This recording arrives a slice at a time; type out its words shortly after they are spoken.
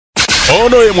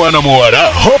ono ye mwana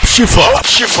muwala Hope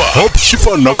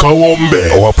Shifa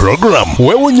nakawombe owa program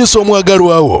wewunyisa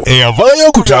omwagalwawo eyavaayo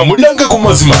okutambuliranga ku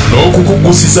mazima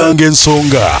n'okukugusizanga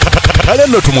ensonga. Kale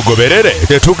nno tumugoberere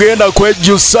tetugenda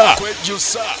kwejjusa.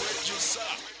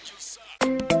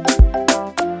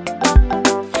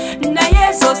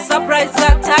 Naye zo surprise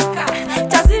ataka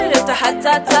tazileta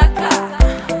hatataka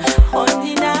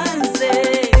oninanze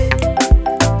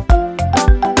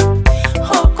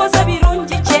hokoza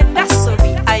birungi chenda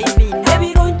sorry I mean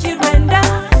ebirungi rwenda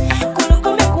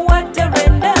kulukumi kuwate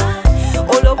rwenda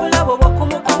olobulabo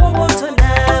bwakumukomo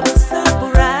botona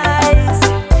surprise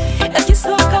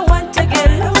ekisoka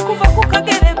wantegere kuva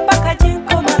kukagere paka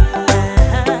jinkoma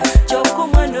joko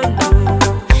manono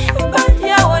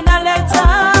mbanya ona leta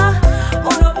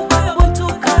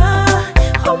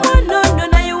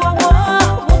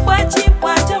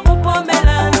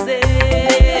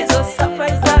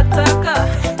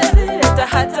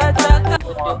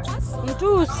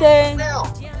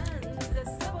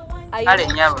Ale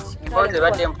nyabo mboze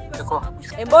badde mpiko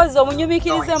embozi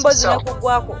omunyumikiriza embozi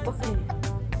nakugwako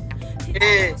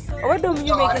obadde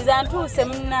omunyumikiriza ntuuse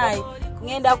munnayi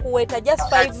ngenda kuweta just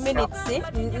 5 minutes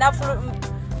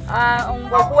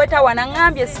okuweta wana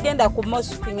ngambye sigenda ku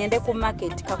mosque ngende ku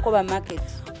market Kakoba market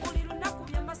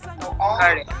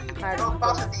ale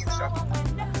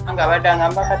anga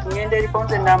badanga mbaka tugende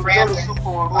likonze nambuza olusuku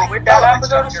obwedda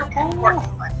lambuza olusuku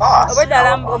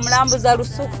obwedda omulambuza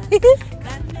lusuku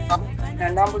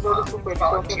nambuza olusuku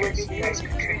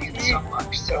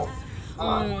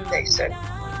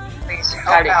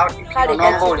kale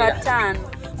katano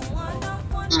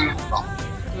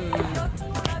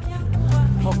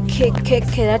okay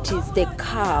that is the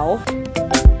cow.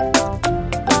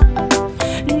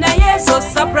 Naye zo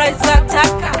surprise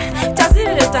ataka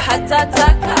tazileta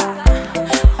hatataka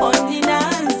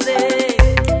oninanze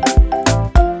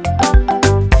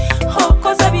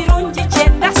hokoza birungi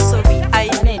chenda sorry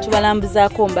aine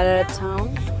tubalambuzaako Mbalala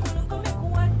town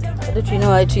ate tulina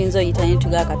waali tuyinza oyitayo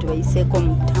tugaka tubayiseeko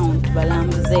mu town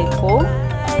tubalambuzeeko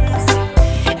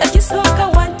ekisoka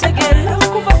wantegere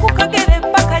kuva kukagere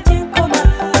paka jinkoma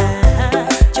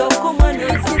joko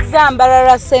manono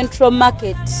Mbalala Central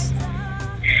Market.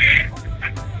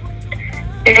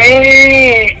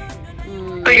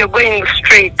 So you're going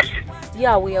straight?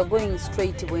 Yeah, we are going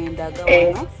straight Bwendaga.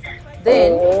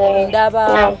 Then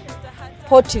ndaba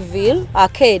Portville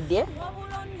Arcade.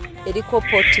 Eriko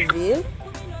Portville.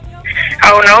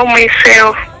 Awo nawo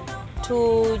mwiseo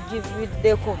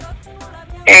tugividdeko.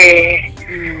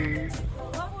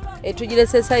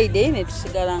 Tugirese side ne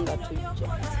tusigala nga tujja.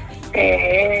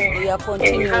 We are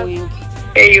continuing.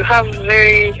 You have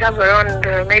around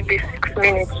maybe 6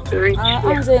 minutes to reach.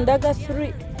 Nze ndaga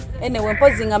 3. Anyway,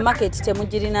 mpozinga market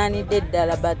temugirinaanidde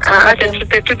ddala but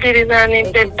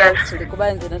tetugirinaanidde ddala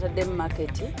kuba nze natadde mu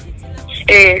market.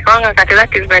 Kubanga kati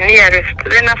that is the nearest.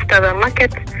 Then after the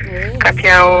market, kati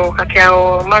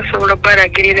awo masobola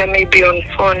baragirira maybe on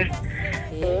phone.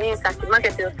 Kati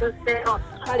market yotuseewo.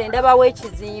 Kale ndabawo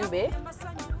ekizimbe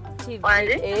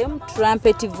TVM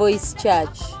Trumpet Voice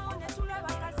Church.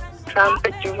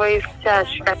 Trumpet Voice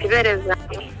Church kati bereza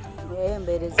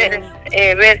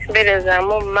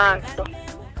mu maaso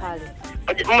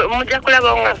mujja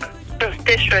kulaba nga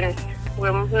station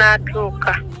we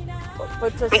munatuuka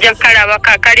mujja kalaba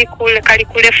kali ku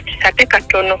left ate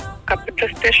katono ka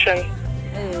petrol station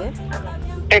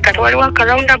kati waliwo aka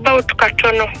roundabout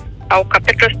katono awo ka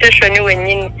petrol station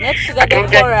wennyini sigadde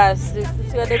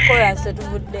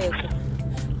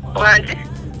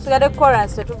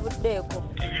tetuvuddeeko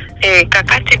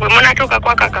kakati bwe munatuuka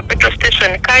kwaka ka petrol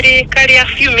station kali a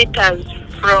few meters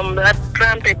from that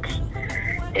Trumpet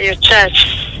your church.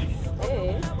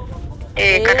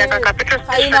 Kata ka petrol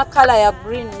station kalina kala ya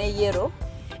green ne yellow.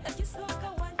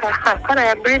 Kala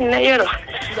ya green ne yellow.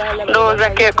 Ndowooza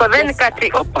keeko then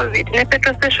kati opposite ne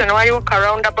petrol station waliwo ka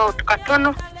roundabout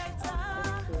katono.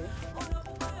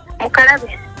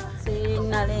 Mukalabe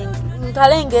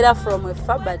nkalengera from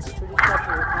afar but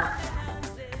tulikatuuka.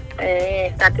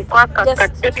 Kati kwaka ka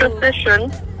petrol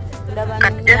station ndaba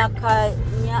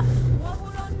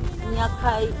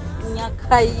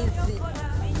nyakaizi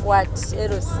what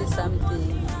LC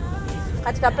something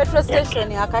katika petrol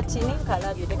station akatini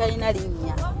kalabye tekalina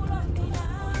linnya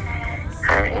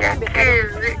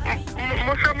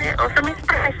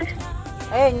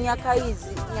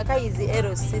nyakaizi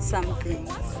LC something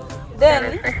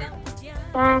then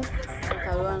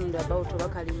kalwanda about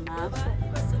bakali maafu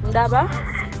ndaba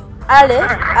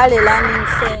Ale Learning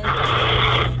Center.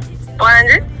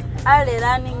 Wanje? Ale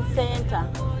Learning Center.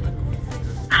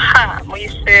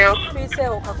 Mwiseo.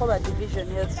 Mwiseo Kakoba Division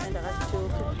Health Center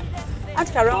katuuke.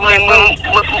 Ati kalongo.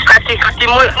 Kati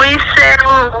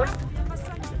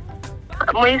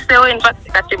muyiseewo in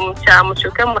fact kati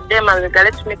mukyuke muddemabega,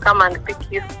 let me come and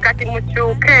pick you. Kati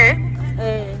mukyuke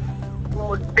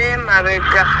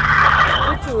muddemabega.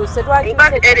 Tukyuse twakyuse.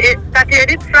 Kati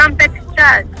eri trumpet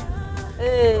church.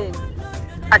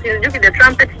 Kati nzijukidde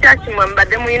trumpet church mwe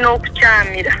mbadde mulina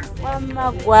okukyamira.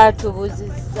 Wamma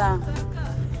gwatubuzizza.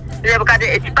 Kati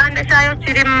ekipande kyayo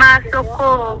kiri mu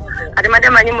maasoko. Kati madde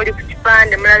manyi muli ku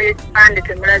kipande, mulabye ekipande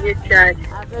temulabye ekyaki.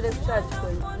 Atwere ku church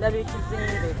ndabye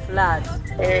ekizimbe flat.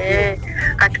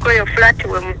 Kati kweyo flat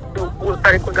we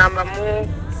kali kugamba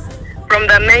from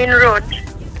the main road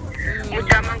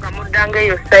mukyama nga muddanga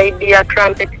eyo side ya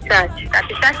trumpet church.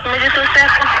 Kati church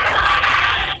mugituuseeko?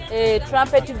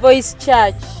 Trumpet Voice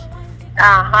Church.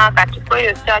 Kati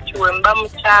kweyo church we mba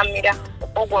mukyamira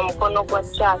ogwo mukono gwa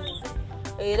church.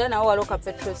 Era nawo waliwo ka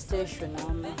petrol station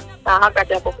wamma.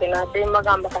 Kati ako kenadde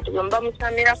mbagamba kati we mba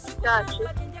mukyamira ku church.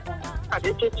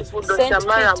 Kati ky'ekibuudo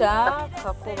kyamala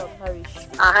Kakoba Parish.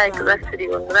 Exactly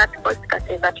on that post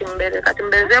kati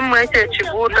mberezeemu ekyo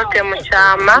ekibuudo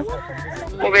temukyama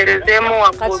muberezeemu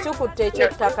waggulu. Kati tukutte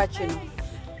ekyettaka kino.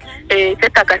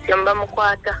 Ekyettaka kye mba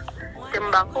mukwata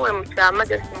temubako we mukyama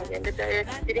gyesi mugende ddayo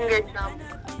kiringa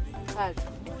ekyambuka.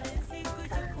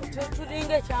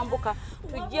 Tulinga ekyambuka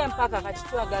tujje mpaka kati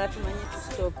twagala tumanye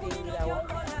tusitopingirawo.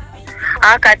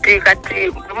 Kati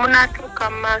munatuuka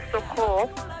mu maasoko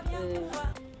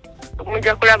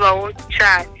mujja kulabawo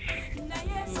church.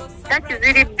 Church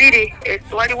ziri bbiri,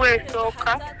 waliwo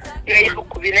esooka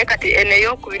ey'okubiri naye kati eno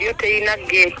ey'okubiri yo teyina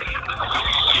gate.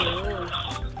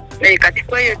 Kati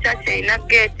kweyo church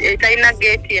etayina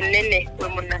gate ennene we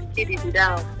munakiririra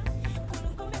awo.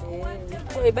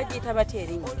 Bagiyita batya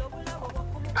erinnya?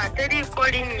 Teriiko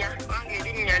linnya kubanga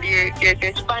erinnya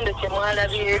lyekipande kye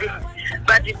mwalabye eri.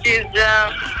 But it is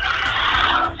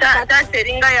church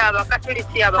eringa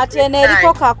y'abakatoliki kati eno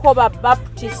eriko Kakoba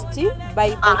Baptist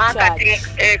Bible Church.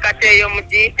 Kati eyo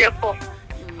mugiyiteko.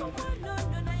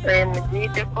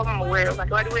 Mugiyiteko muweero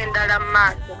kati waliwo endala mu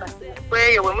maaso kati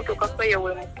kweyo we mutuuka kweyo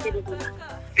we mukkirira.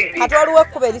 Kati waliwo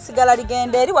ekkubo erisigala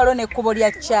ligenda eri waliwo n'ekkubo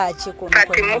lya church kuno.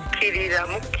 Kati mukkirira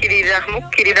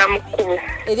mu kkubo.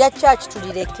 Erya church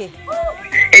tulireke.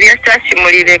 Erya church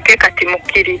mulireke kati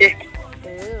mukkirire.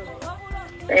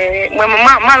 Mwe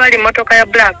mwabali motoka ya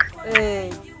black.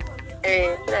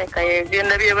 Kirabika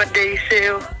byonna byebadde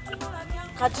eyiseewo.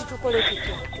 Kati tukole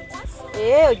tutya?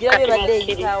 Ogirabye badde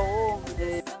eyitawo.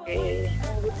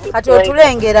 Kati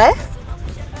otulengera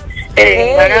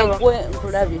gwe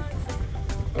nkulabye.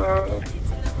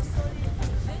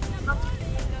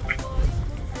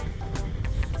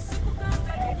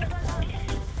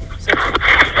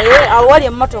 Awo wali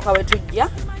emmotoka we tujja.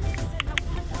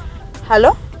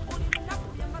 Halo?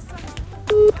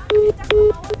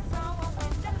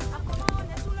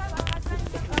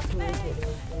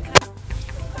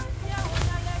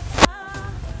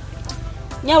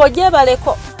 Nyawo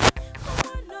gyebaleko.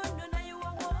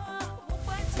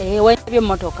 Wanyabye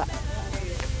emmotoka.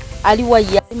 Ali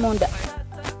waya munda.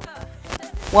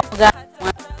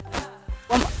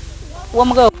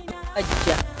 Wamugamba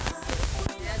ajja.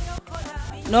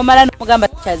 Nomala nomugamba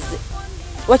kyaze.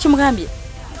 Wakimugambye?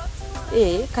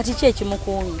 Kati ki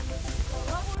ekimukuumye?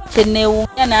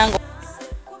 Kyenneewuunya nange.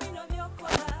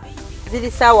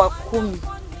 Ziri ssaawa 10.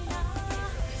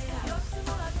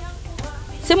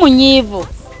 Si munyiivu.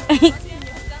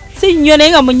 Si nnyo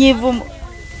naye nga munyiivu.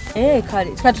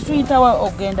 Kale kati tuyitawa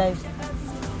ogendayo.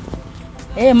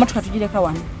 Emmotoka tugireka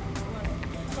wano.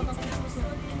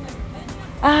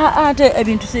 Ate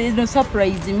ebintu sino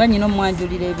surprise mba nyina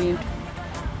omwanjulira ebintu.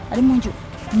 Ali munju.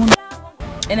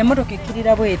 Ene emmotoka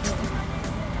ekkirira bweti.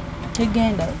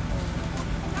 Tegenda.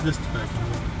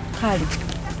 Kale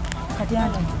kati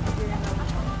anda.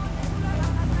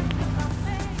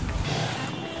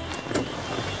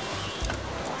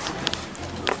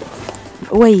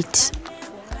 Wait.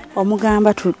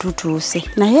 Omugamba tutuuse.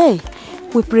 Naye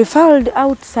we preferred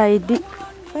outside.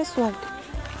 First word.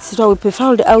 Sitwa we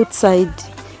preferred outside.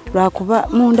 Lwakuba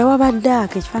munda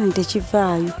wabaddaako ekifaananyi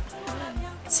tekivaayo.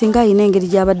 Singa ayina engeri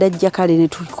gy'abadde ajja kale ne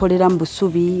tukolera mu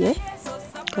busubi.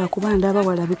 Lwakuba ndaba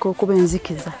walabika okuba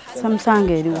enzikiza.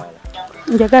 Samusanga eriwa.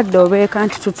 Njagadde obeeka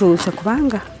nti tutuuse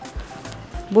kubanga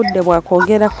budde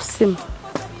bwakwogera ku ssimu.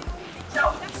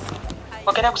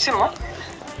 Ogera ku ssimu?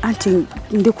 Anti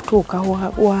ndi kutuuka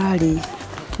wali.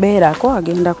 Beerako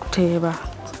agenda kuteeba.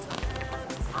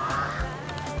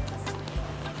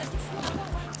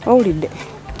 Owulidde?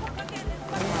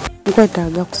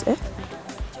 Nkwetaaga kuse.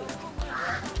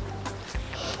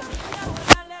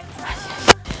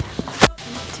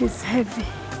 It is heavy.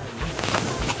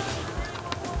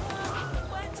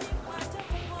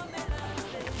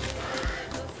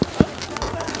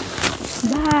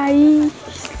 Bye.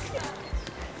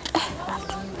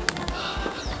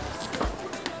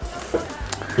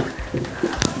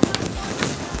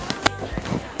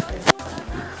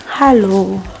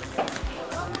 Hello.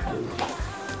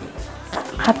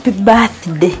 Happy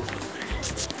birthday.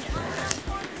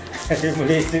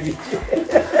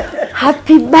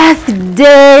 Happy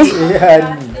birthday.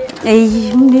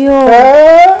 Eyo.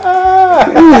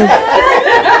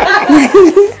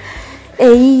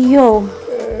 Eyo.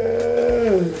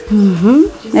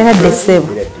 Era desebo.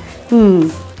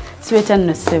 Sweta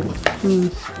no sebo.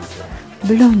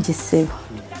 Bulungi sebo.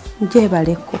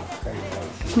 Njebaleko.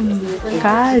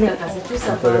 Kale.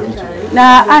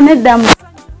 Na anedamu.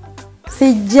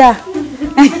 Sijja.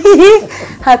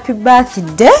 Happy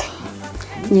birthday.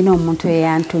 Nyina omuntu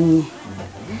eyantumye.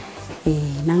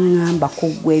 Nangamba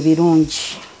kugwa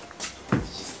ebirungi.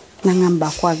 Nangamba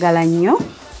kwagala nnyo.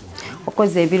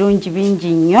 Okoze ebirungi bingi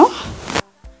nnyo.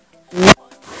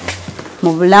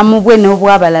 Mu bulamu bwe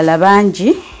n'obw'abalala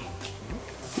bangi.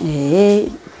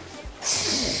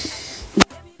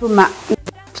 Tuma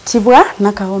kitibwa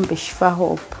Nakawombe Shifa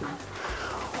Hope.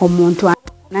 Omuntu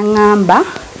nangamba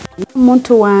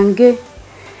omuntu wange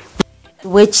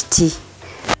wekiti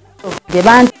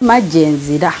bantuma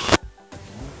gyenzira.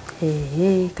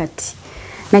 Kati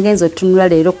nagenza otunula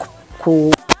leero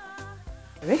ku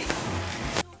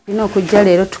bino okujja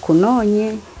leero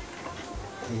tukunoonye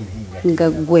nga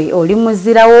gwe oli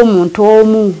muzira w'omuntu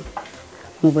omu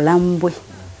mu bulamu bwe.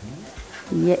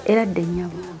 Era dde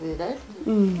nnyabo.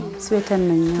 Sweta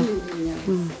nno nnyabo.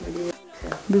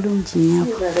 Bulungi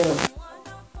nnyabo.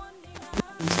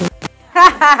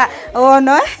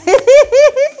 Ono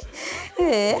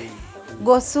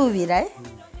gwosuubira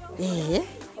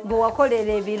gwe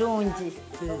wakolera ebirungi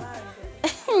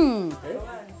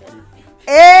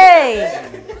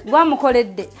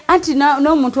gwamukoledde anti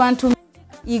n'omuntu antumye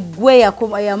igwe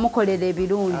yamukolera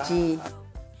ebirungi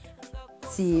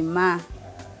siima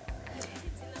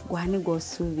gwani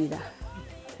gwosuubira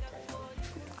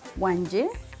wanje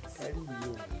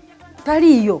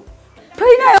taliyo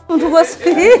tolinayo omuntu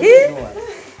gwosuubira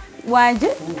wanje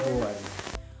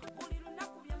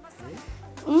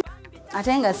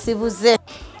ate nga sibuze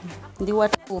ndi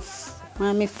watuufu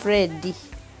mwami Freddy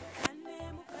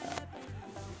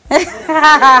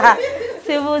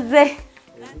sibuze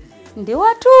ndi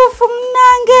watuufu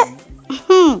munange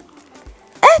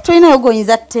tolinayo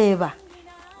goyinza tteeba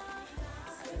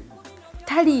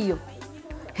taliyo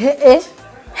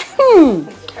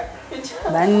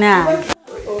bannange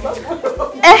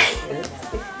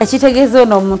ekitegeeza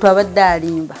ono omuntu abadde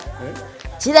alimba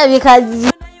kirabika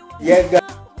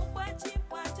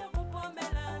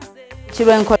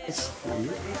kirwenkolaki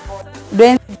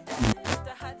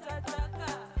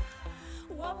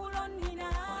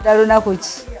dalunaku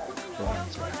ki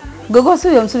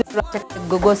gogosuubira omusuubira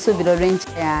gogosuubira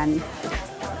olw'enkya yaani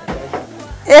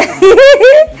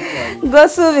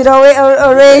gosuubira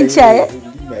olw'enkya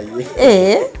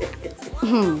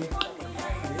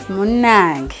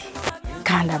munnange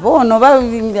kandaba ono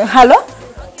halo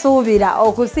suubira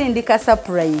okusindika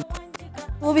surprise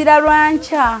suubira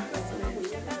lwankya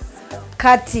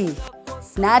kati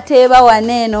n'ateeba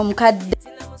waneeno omukadde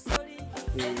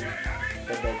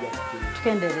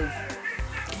tukendereza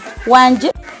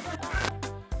wanje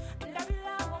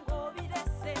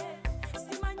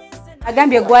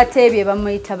agambye gwateebye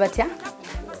bamuyita batya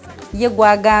ye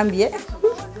gwagambye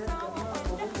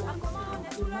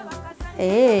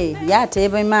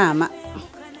yateebe maama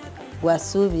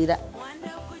gwasuubira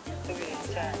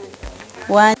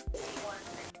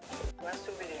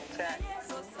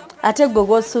ate gwe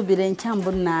gwosuubira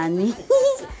enkyambu naani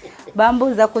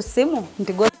bambuuza ku ssimu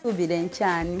nti gwosuubira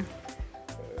enkyani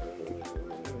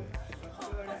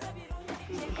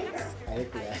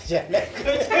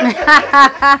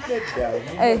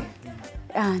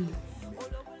ani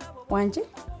wanje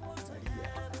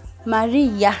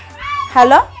Maria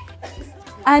halo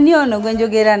ani ono gwe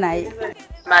njogera naye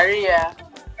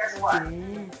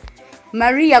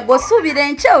Maria gwosuubira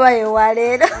enkya oba ye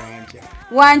waleero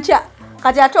wankya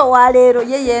kati ate owaleero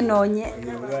ye yeenoonye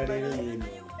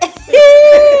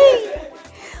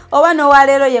oba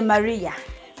n'owaleero ye Maria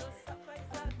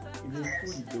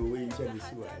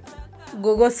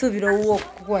gwe gwosuubira owuwa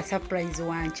okukuwa surprise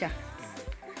wankya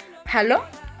halo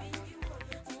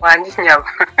wanjinyabo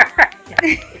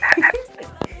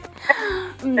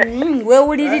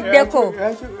weewuliriddeko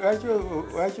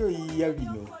lwaki oyiya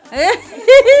bino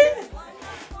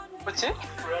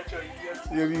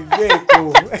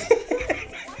yobiveeko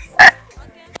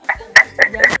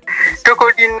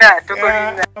tukulina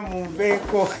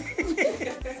munveeko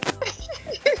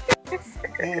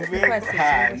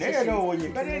naye nowonye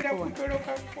balenda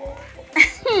kutolokako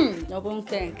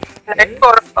obunkenke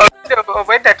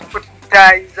obwedda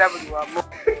tukutayiza buli wamu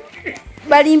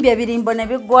balimbye ebirimbo ne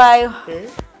biggwayo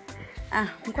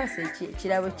nkwasa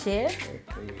ekirabo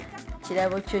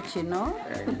kirabo kyo kino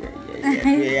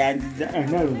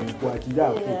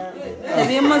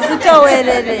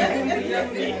ebimuzitowerere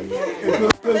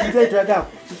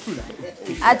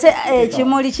ate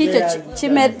ekimuli kikyo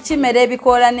kimera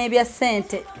ebikoola n'ebya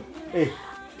ssente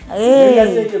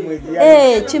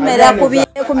kimera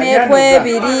ku myeko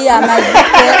ebiri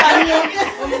amazike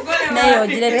neyo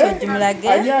ogirete ogimulage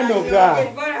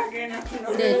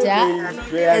leeta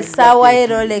essaawa ye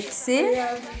Rolex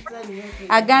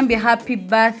agambye happy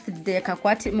birthday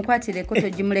mukwatireko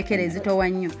togimulekera ezitowa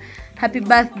nnyo happy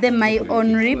birthday my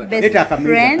only best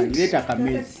friend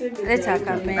leeta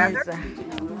akameeza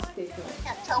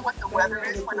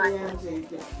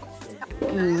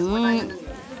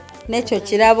nekyo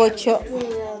kirabo kyo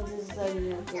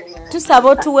tusaba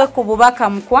otuwe ku bubaka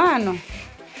mukwano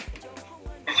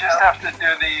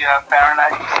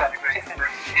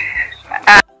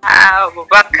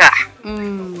obubaka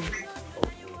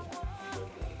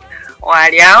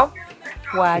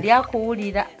wali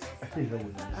akuwulira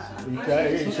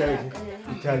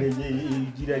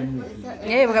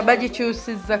bwe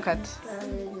bagikyusizza kati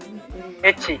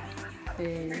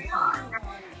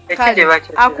kale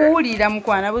akuwulira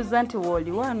mukwana buzza nti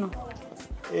wooli wano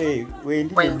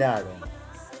wendi endaalo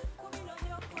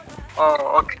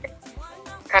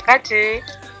kakati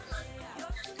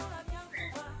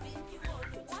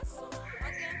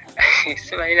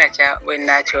sibalina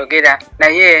bwenakyogera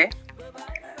naye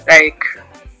like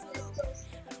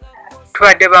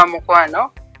tubadde ba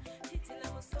mukwano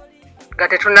nga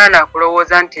tetunaana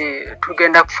kulowooza nti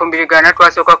tugenda kufumbirigana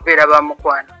twasooka kubeera ba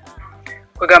mukwano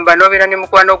kwegamba nobeera ne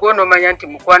mukwano gwo nomanya nti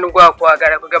mukwano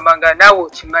gwakwagala kwegamba nga naawe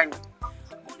okimanyi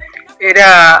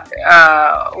era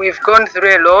we've gone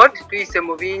through a lot tuyise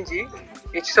mu bingi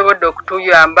ekisobodde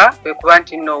okutuyamba kwekuba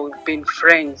nti no we've been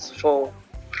friends for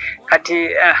kati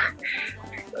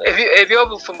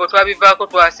ebyobufumbo twabivaako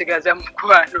twasigaza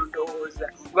mukwano ndowooza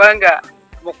kubanga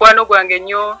mukwano gwange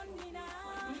nnyo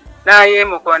naye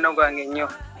mukwano gwange nnyo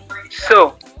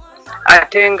so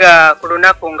ate nga ku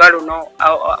lunaku nga luno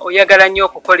oyagala nnyo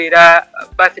okukolera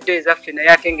birthday zaffe naye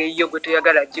ate ng'eyiyo gwe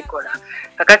toyagala gikola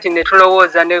kakati ne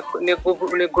tulowooza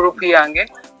ne gurupu yange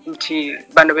nti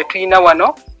bano be tulina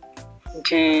wano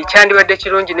nti kyandibadde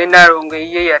kirungi ne Nalongo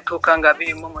eyiye yatuuka nga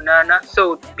 28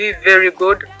 so be very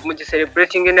good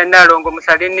mugiselebrating ne Nalongo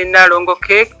musale ne Nalongo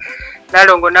cake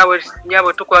Nalongo nawe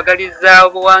nyabo tukwagaliza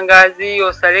obuwangazi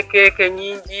osale cake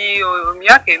nyingi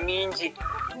myaka mingi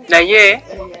naye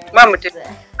mamute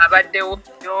abaddewo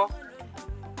nnyo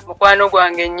mukwano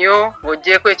gwange nnyo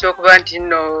ng'oggyeko ekyokuba nti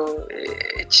nno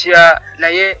kya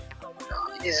naye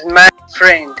is my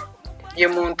friend ye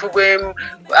muntu gwe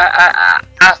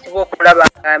afuba okulaba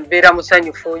nga mbeera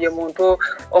musanyufu ye muntu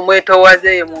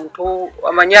omwetowaze ye muntu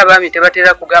amanyi abaami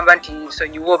tebatera kugamba nti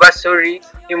nsonyiwa oba sorry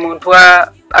ye muntu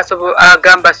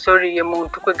agamba sorry ye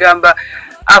muntu kwegamba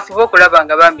afuba okulaba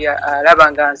nga bambi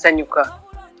alaba nga nsanyuka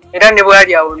era ne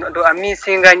bwali awo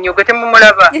amisinga nnyo gwe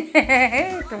temumulaba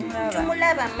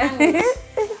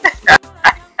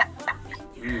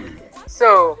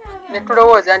so ne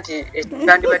tulowooza nti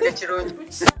ekitandibadde kirungi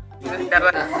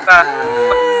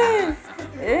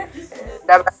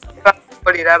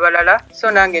ndabakolera abalala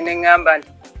so nange neŋŋamba nti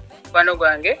mukwano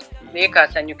gwange naye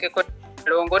kasanyukeko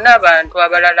Nalongo n'abantu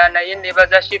abalala naye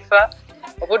nebaza Shifa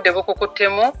obudde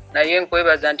bukukuttemu naye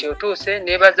nkwebaza nti otuuse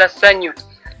nebaza Sanyu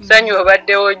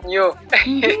obaddewo nnyo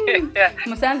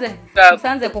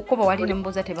musanze ku kkubo wali ne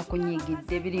mbuuza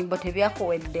tebakunyigidde ebirimbo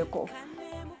tebyakuweddeko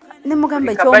ne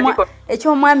mugamba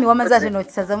eky'omwami wamaze ate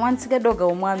n'okisaza mwansigadde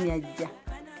ogawa omwami ajja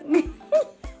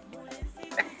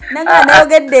nanga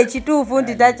nayogedde ekituufu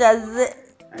nti takyaze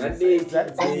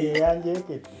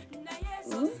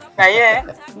naye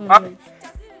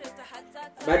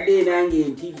badde nange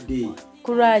ntidde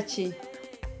kulwaki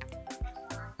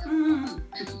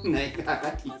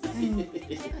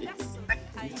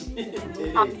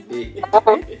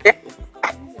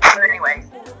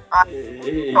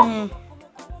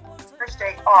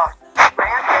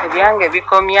ebyange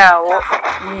bikomyawo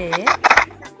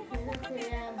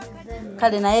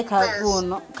kale naye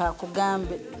kaguno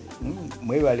kakugambe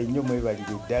mwebale nnyo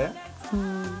mwebalire ddala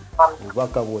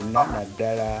obubaka bwonna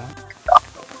naddala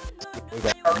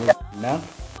bwebana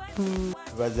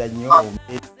baza nnyo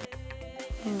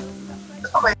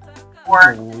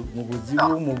mu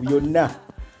buzibu mu byonna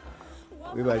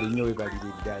webale nnyo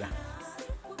webalire ddala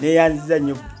neyanziza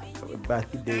nnyo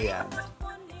birthday yange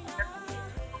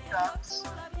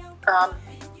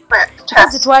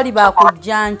kazi twali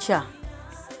bakujjanca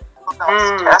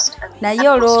naye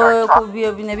olwo ku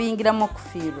byo ne biyingiramu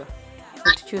okufiirwa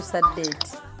netukyusa date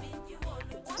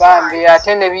bambi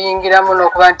ate ne biyingiramu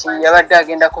n'okuba nti yabadde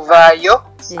agenda kuvaayo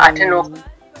ate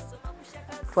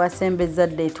twasembeza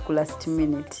date ku last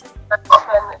minute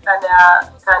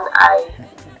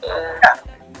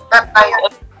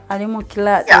ali mu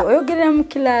kilaasi oyogerera mu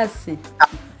kilaasi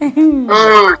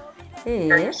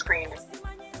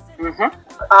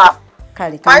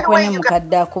kale kankwene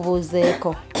mukadde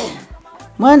akubuuzeeko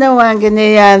mwana wange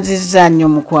neyanziza nnyo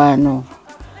mukwano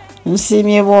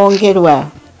nsiimye bwongerwa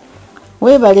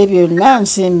weebale byonna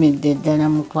nsiimidde ddala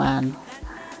mukwano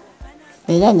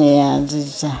era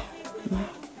neyanziza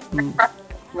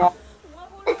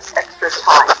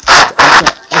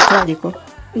akyaliko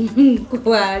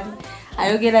kwali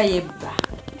ayogera yebba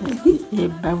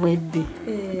bweddi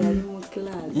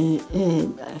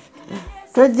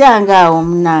tojjanga awo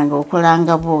munange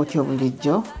okolanga bwotyo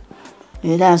bulijjo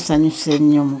era nsanyuse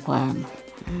nnyo mukwano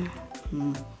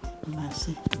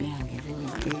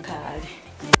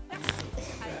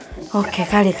okay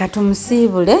kale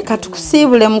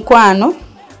katukusiibule mukwano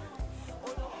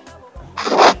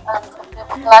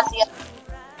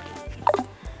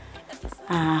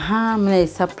mune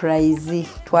surprise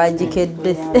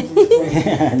twagikedde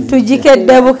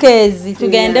tugikedde bukeezi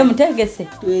tugende mutegese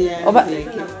oba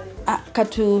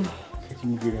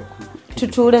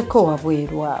tutuuleko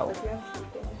wabweru awo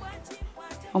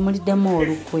omuliddemu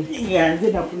olukwe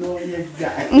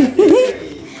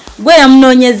gwe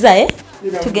yamunoonyeza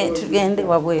tugende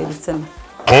wabweru sema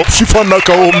Hopshifa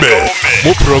Nakawombe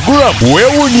mu program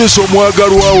weewuunyisa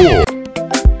omwagalwawo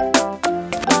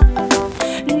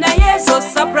naye zo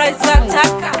surprise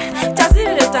ataka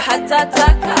tazileta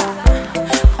hatataka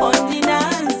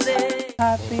ondinanze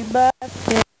happy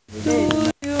birthday to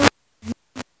you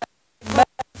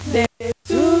birthday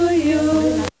to you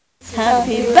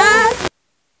happy birthday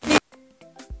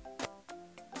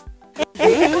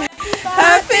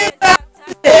happy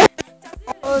birthday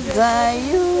to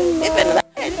you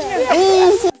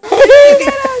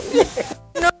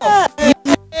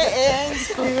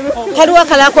kaliwa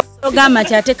kalako gama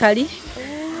kyate kali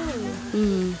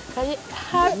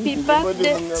happy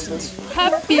birthday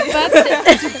happy birthday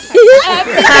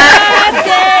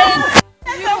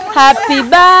happy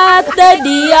birthday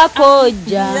dear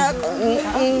koja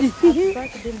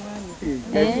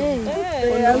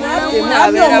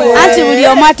ati buli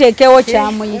omu ateekewo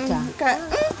kyamuyita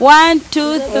 1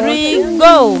 2 3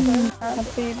 go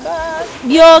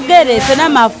byogere fena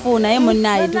mafu naye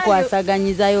munnaye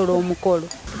tukwasaganyizayo olw'omukolo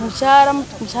mukyala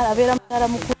abeera mukyala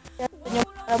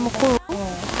mukulu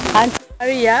anti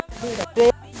Maria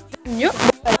nnyo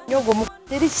nyogo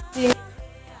mukiri kisinga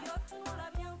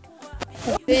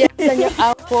yasanya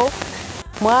ako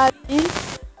mwali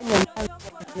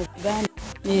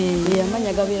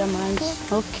yamanya gabeera mangi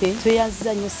okay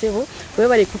tweyanziza nnyo sebo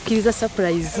webale kukkiriza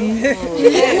surprise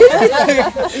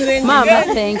mama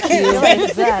thank you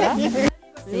Zara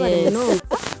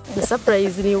the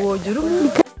surprise ni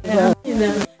wojuru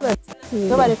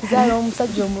webale kuzaala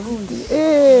omusajja omulungi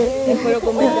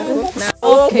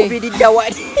okubiridda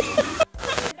wali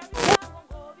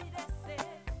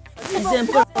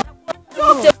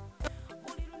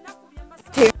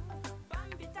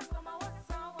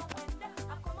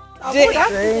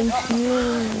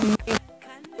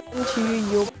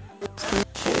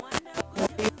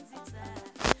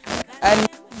and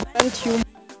grant you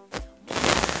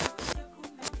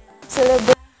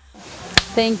celebrate.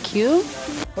 Thank you.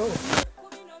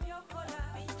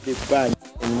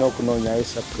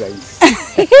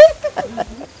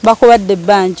 Bakubadde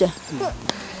ebbanja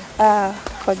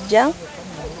Kojja,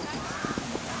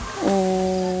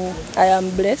 I am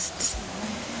blessed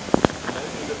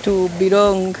to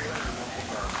belong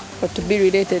or to be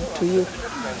related to you.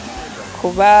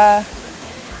 Kuba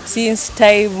since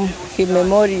time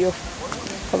immemorial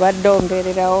obadde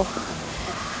ombeererawo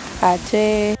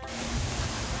ate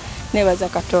nebaza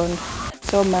Katonda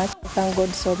so much. Thank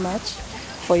God so much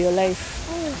for your life,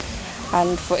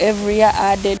 and for every year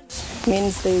added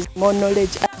means there is more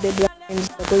knowledge added, that means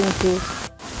you're going to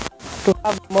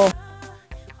have more.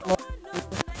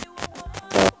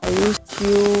 So I wish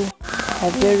you a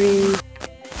very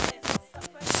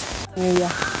new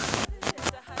year.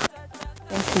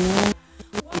 Thank you.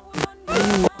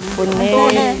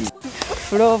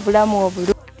 Flow of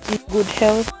good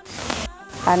health,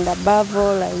 and above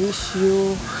all I wish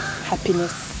you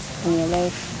happiness in your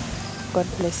life. God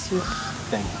bless you.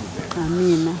 Thank you.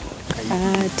 Amina.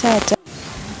 Tata,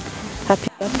 happy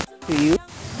birthday to you.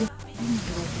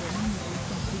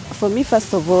 For me,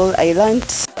 first of all, I learned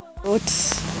about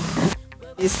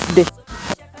this day.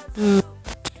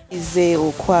 Is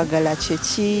okwagala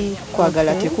chechi,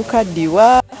 kwagala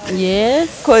tekukaddiwa. Yes.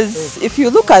 Because if you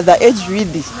look at the age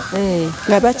really,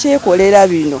 ngabakyekolera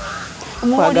bino.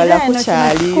 Kwagala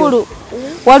kukyaliyo.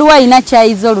 Waliwo alina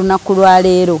kyayiza olunaku lwa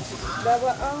leero.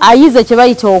 Ayize kye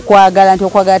bayita okwagala nti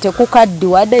okwagala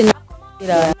tekukaddiwa.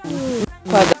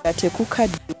 Kwagala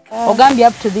tekukaddiwa. Ogambye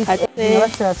up to this age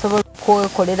basobola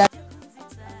okwekolera.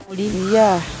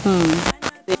 Yeah.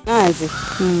 Nanze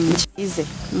nkize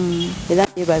era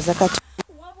yebaza kati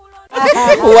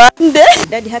one day.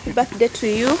 Daddy, happy birthday to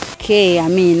you. Okay,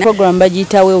 Amina. Program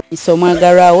bagiyita weewuunyisa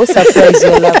omwagalwawo, surprise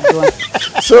your loved one.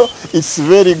 So it's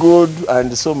very good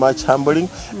and so much humbling.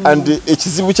 And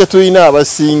ekizibu kye tulina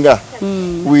abasinga,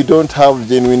 we don't have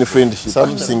genuine friendship,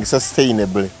 something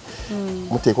sustainable.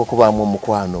 Muteekwa kubaamu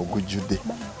omukwano ogujjudde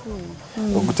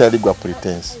ogutali gwa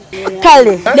pretense.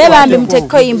 Kale nebambi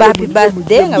muteeko yimba happy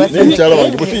birthday nga bamukyala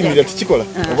wange butuyimira tikikola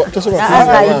tosobola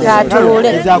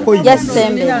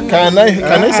Can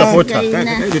I support her?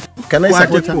 Can I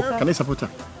support her?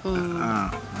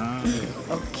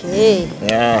 Okay.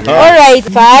 Yeah. All right,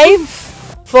 5,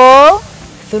 4,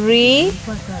 3,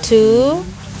 2,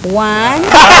 1.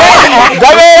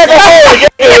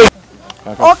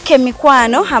 Okay,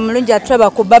 mikwano hamulungi atulaba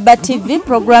ku Baba TV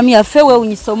program yaffe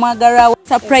weewuunyisa omwagalwawo,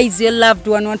 surprise your loved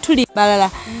one. Watuli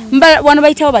balala wano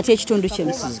bayitawo batya ekitundu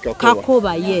kino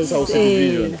Kakoba. Yes,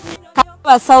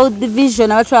 Kakoba South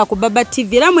Division abatulaba ku Baba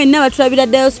TV era mwenna batulabira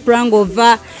diaspora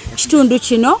ng'ova kitundu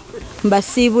kino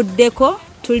mbasiibuddeko.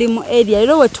 Tuli mu area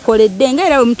lero we tukoledde nga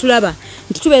era we mutulaba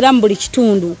ntutubeera mu buli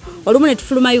kitundu. Olumu ne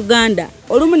tufuluma Uganda,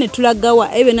 olumu ne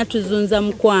tulagawa ebe natuzunza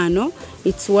mukwano.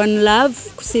 It's one love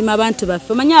kusiima abantu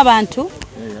baffe. Manya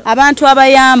abantu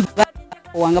abayamba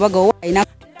wanga bagawo ina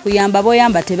kuyamba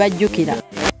boyamba tebajjukira.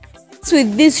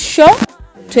 With this show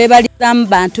twebaliza mu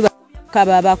bantu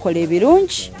bakaba bakola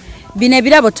ebirungi bino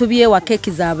ebirabo tubyewa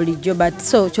keki za bulijjo, but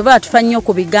so kyova tufanye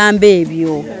ku bigambo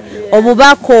ebyo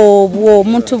obubaka obwo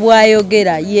omuntu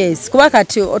bwayogera. Yes, kuba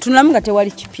kati otunulamu nga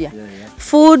tewali kipya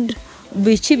food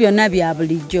biki byonna bya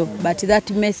bulijjo, but that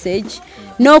message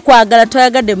n'okwagala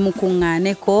twayagadde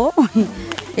mukuŋŋaaneko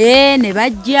ne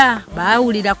bajja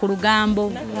baawulira ku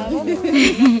lugambo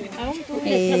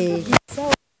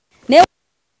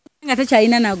nga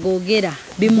tekyalina nagoogera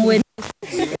bimuwe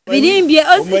birimbye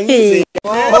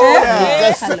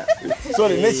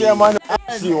sorry ne chairman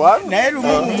asiwa naye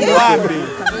lumungu wambe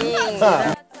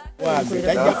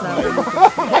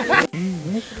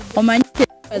omanyi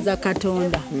za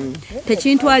Katonda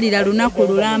tekintwalira lunaku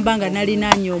lulamba nga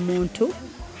nalinaanye omuntu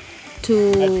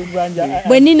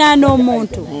bwe ninaana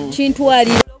omuntu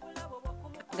kintwalira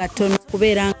gatono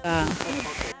kubeera nga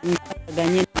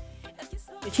ganye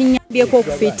kinyambyeko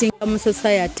okufitinga mu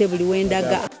society buli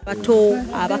wendaga abato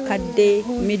abakadde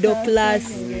middle class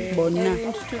bonna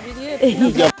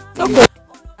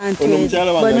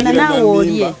bonna nawe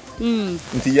olye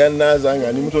nti yanaaza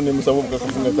nga ni muto ne musaba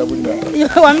obukakafunga tabulina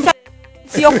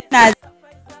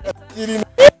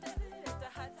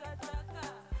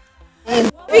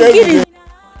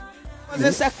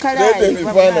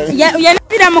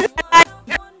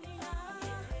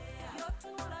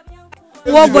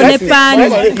wogo ne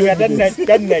pani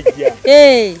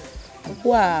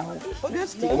wow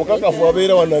omukakafu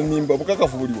abeera wananimba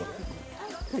obukakafu buliwa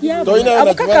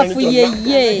abukakafu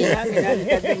yeye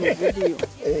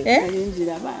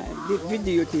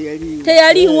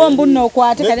teyaliwo mbuno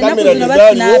okwate kale naku zino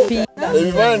basinapinga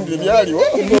ebibande byaliwo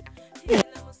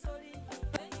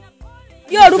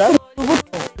yo olufu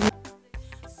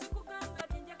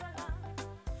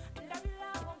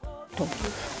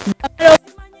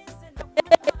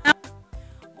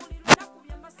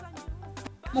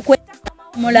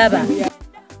mulaba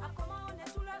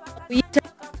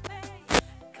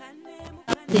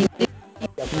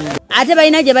ate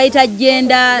balina gye bayita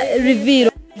genda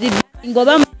reveal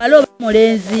ngoba muwala oba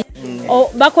mulenzi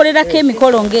bakolerako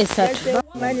emikolo ng'esatu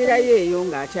manyirayo eyo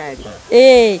ng'akyali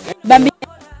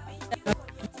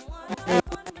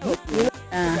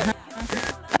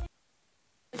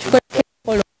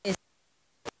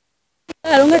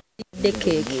alonga tidde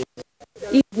keeki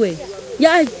igwe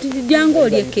jangu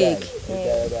olye keeki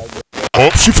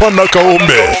Opshifa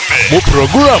Nakawombe mu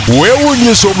program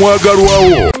weewuunyisa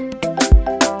omwagalwawo.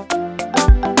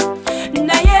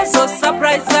 Naye zo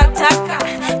surprise ataka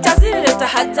tazileta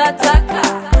hatataka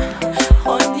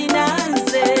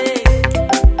ondinanze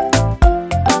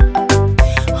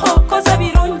hokoza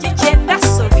birungi kyenda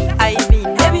sobi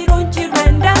aibine birungi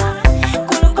rwenda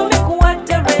kulukumi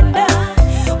kuwate rwenda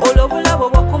olobulabo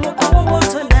bwakumukomo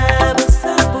bwotona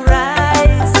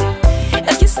busurprise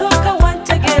ekiso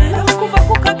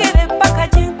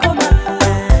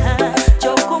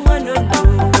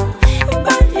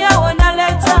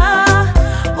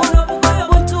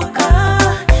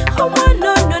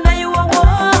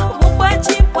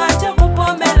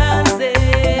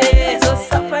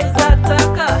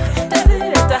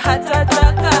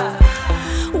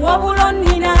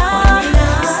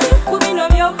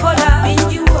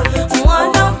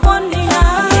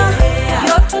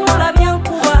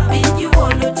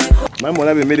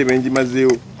Amulabe emmere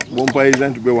benjimazeewo bompayiriza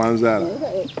nti gwe wanzaala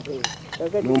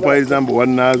nompayiriza mbu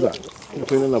wannaaza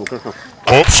tolina na bukakafu.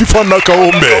 Hopshifa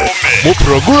nakawombe mu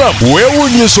program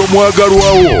weewuunyisa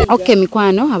omwagalwawo. Okay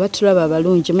mikwano abatulaba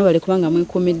abalungi mwebale kubanga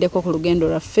mwekuumiddeko ku lugendo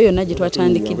lwaffe yonna gye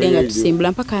twatandikidde nga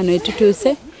tusimbula mpaka hano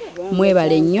etutuuse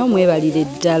mwebale nnyo mwebalire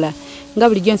ddala nga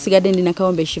bulijjo nsigadde ndi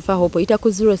nakawombe Shifa Hope oyita ku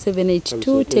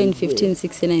 0782 10 15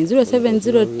 69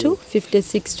 0702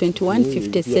 56 21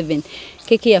 57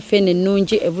 keki yaffe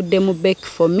ennungi evudde mu Bake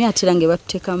for Me ate era nga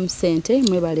batuteekamu ssente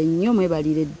mwebale nnyo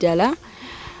mwebalire ddala.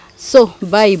 So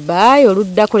bye bye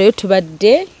oluddako leero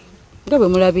tubadde nga bwe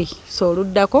mulabi so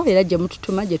oluddako era gye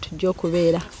mututuma gye tujja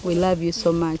okubeera. We love you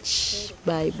so much.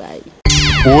 Bye bye.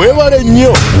 Webale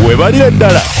nnyo webalire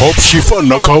ddala Hopshifa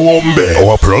nakawombe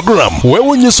owa program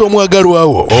weewuunyisa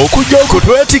omwagalwawo okujja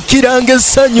okutwetikkiranga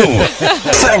essanyu.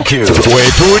 Thank you.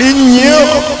 Wetuli nnyo.